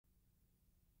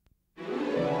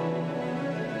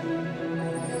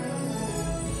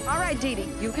right, Dee Dee,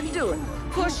 you can do it.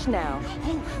 Push now.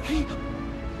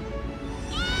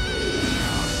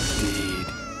 Indeed,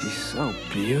 she's so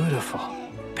beautiful.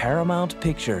 Paramount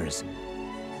Pictures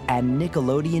and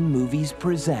Nickelodeon Movies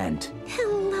present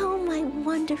Hello, my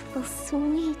wonderful,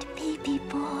 sweet baby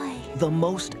boy. the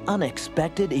most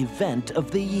unexpected event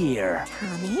of the year.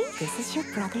 Tommy, this is your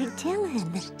brother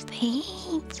Dylan. Baby.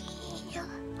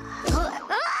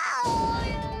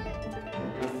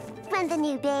 When the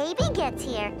new baby gets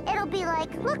here, it'll be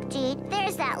like, look, Gene,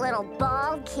 there's that little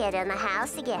bald kid in the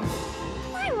house again.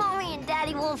 My mommy and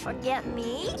daddy won't forget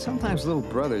me. Sometimes little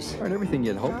brothers aren't everything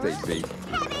you'd hope they'd be.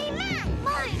 Hey, Matt!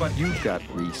 But you've got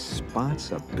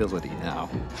responsibility now.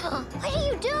 What are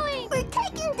you doing? We're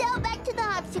taking Dell back to the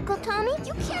obstacle, Tommy.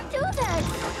 You can't do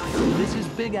that. This is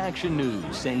Big Action News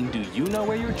saying, do you know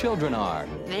where your children are?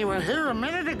 They were here a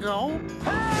minute ago.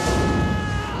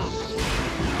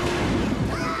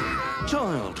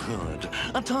 Childhood,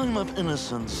 a time of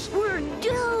innocence. We're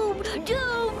doomed,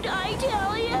 I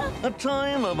tell ya. A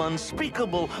time of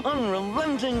unspeakable,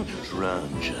 unrelenting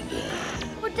tragedy.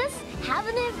 We're just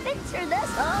having a fixer,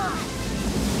 that's all.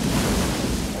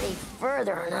 Any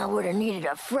further and I would have needed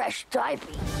a fresh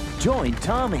diaper. Join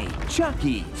Tommy,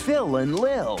 Chucky, Phil and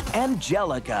Lil,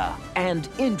 Angelica, and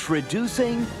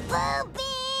introducing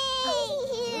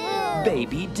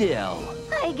Baby Dill.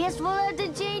 I guess we'll have to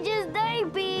change his diaper.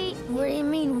 What do you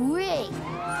mean, we?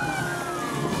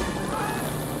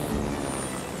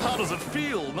 How does it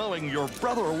feel knowing your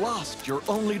brother lost your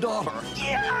only daughter?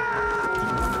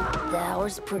 That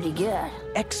was pretty good.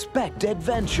 Expect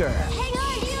adventure. Hang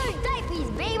on to your diapers,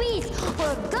 babies.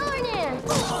 We're going in.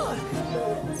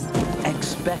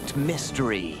 Expect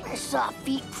mystery. I saw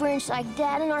feet prints like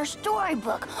that in our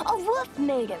storybook. A wolf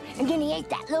made him, and then he ate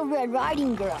that little Red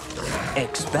Riding Girl.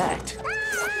 Expect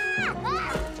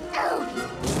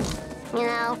You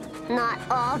know, not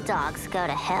all dogs go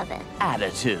to heaven.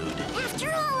 attitude. After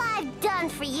all I've done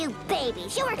for you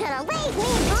babies, you were gonna leave me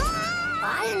alone?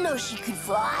 I didn't know she could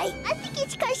fly. I think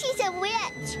it's because she's a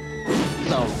witch.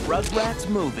 The Rugrats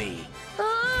movie.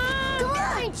 Come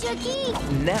on, Chucky.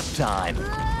 Nap time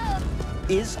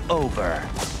is over.